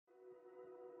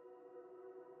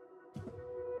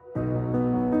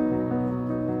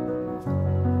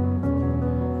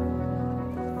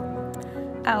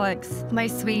Alex, my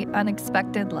sweet,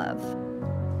 unexpected love.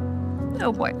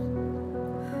 Oh boy.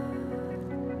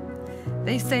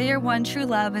 They say your one true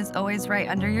love is always right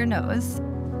under your nose.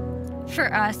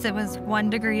 For us, it was 1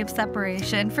 degree of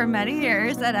separation for many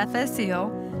years at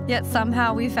FSU, yet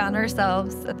somehow we found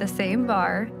ourselves at the same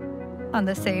bar on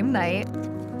the same night,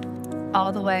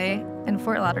 all the way in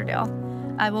Fort Lauderdale.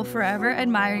 I will forever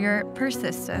admire your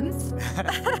persistence,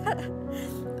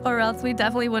 or else we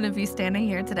definitely wouldn't be standing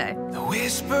here today. The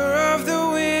whisper of the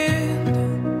wind,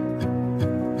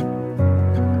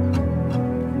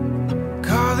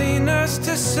 calling us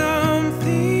to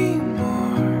something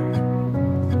more.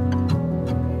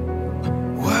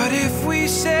 What if we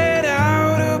set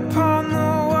out upon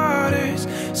the waters,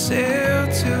 sail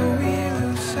till we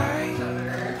lose sight?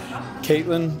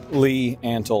 Kaitlyn Lee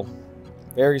Antle,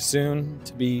 very soon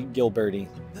to be Gilberty.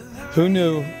 Who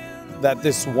knew that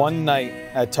this one night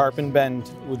at Tarpon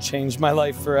Bend would change my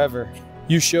life forever?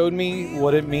 You showed me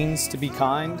what it means to be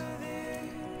kind,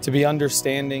 to be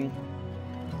understanding,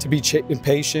 to be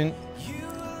patient,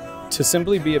 to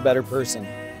simply be a better person.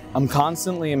 I'm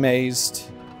constantly amazed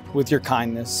with your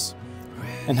kindness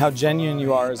and how genuine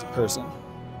you are as a person.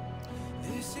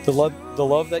 The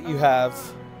love that you have,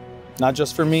 not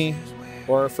just for me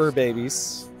or our fur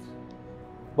babies,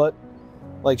 but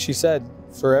like she said,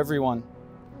 for everyone.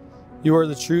 You are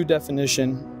the true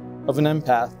definition of an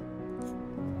empath,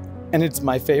 and it's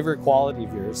my favorite quality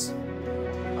of yours.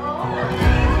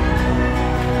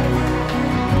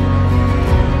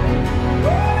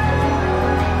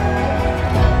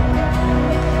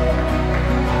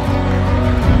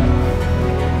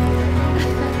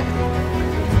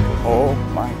 Oh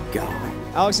my God.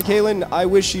 Alex and Kaitlyn, I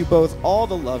wish you both all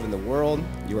the love in the world.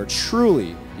 You are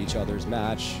truly each other's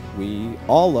match. We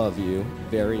all love you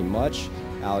very much.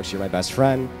 Alex, you're my best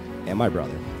friend and my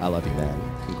brother. I love you, man.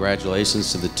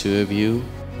 Congratulations to the two of you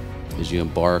as you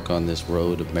embark on this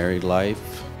road of married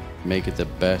life. Make it the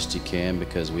best you can,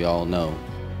 because we all know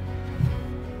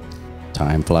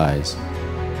time flies.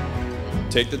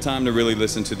 Take the time to really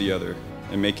listen to the other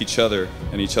and make each other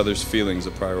and each other's feelings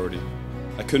a priority.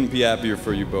 I couldn't be happier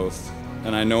for you both,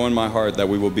 and I know in my heart that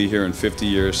we will be here in 50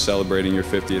 years celebrating your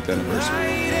 50th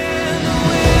anniversary.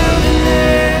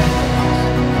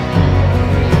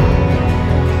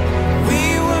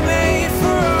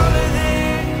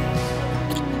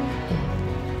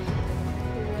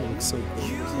 So cool.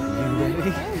 You ready?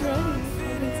 I'm ready.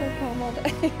 I've been so calm all day.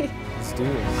 Let's do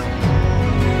this.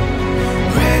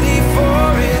 Ready for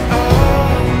it all.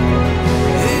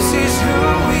 This is who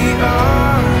we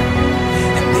are,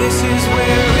 and this is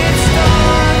where it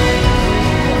starts.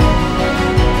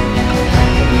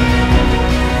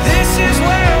 This is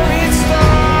where it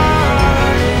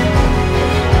starts.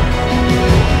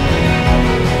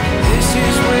 This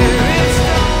is where it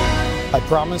starts. I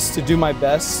promise to do my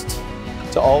best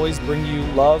to always bring you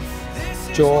love,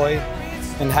 joy,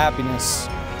 and happiness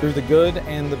through the good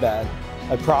and the bad.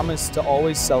 I promise to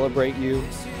always celebrate you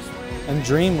and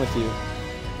dream with you.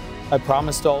 I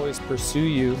promise to always pursue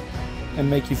you and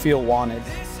make you feel wanted.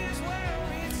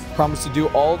 I promise to do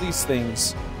all these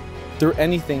things through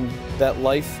anything that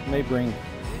life may bring.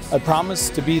 I promise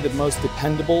to be the most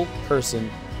dependable person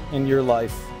in your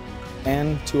life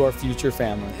and to our future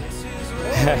family.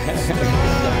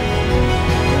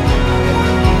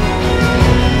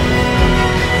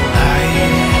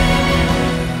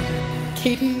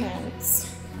 Kaitlyn and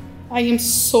Alex, I am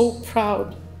so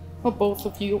proud of both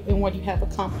of you and what you have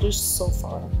accomplished so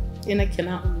far, and I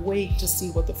cannot wait to see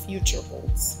what the future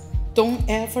holds. Don't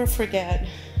ever forget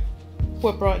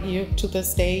what brought you to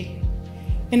this day,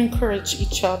 and encourage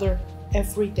each other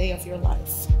every day of your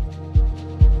life.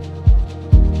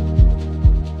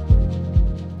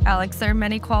 Alex, there are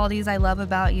many qualities I love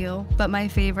about you, but my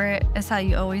favorite is how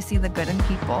you always see the good in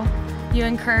people. You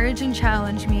encourage and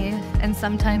challenge me, and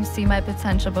sometimes see my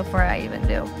potential before I even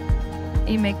do.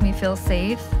 You make me feel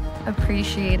safe,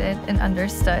 appreciated, and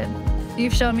understood.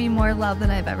 You've shown me more love than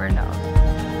I've ever known.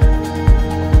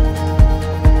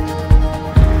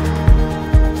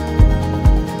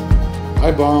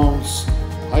 Hi, Bones.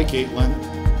 Hi, Kaitlyn.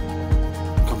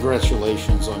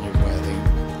 Congratulations on your wedding.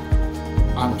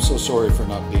 I'm so sorry for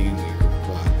not being here,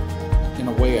 but in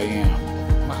a way I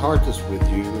am. My heart is with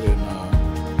you,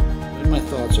 and my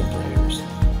thoughts and prayers.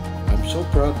 I'm so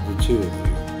proud of the two of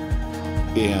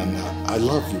you, and I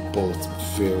love you both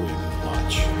very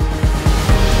much.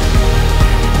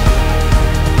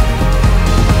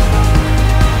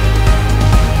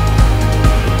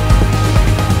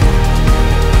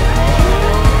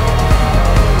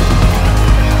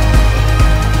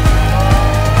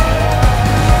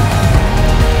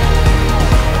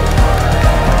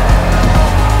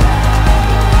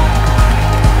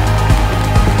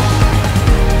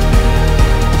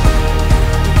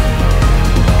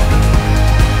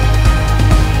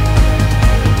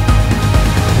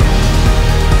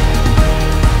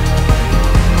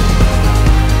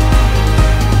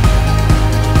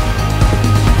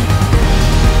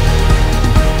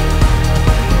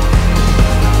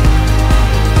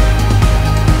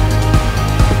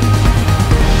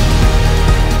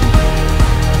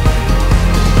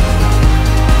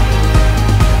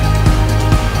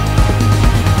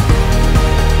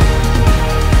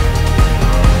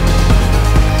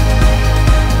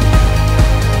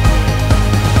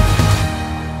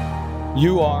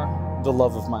 You are the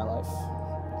love of my life.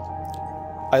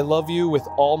 I love you with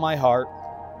all my heart,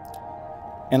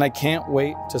 and I can't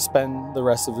wait to spend the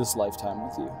rest of this lifetime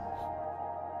with you.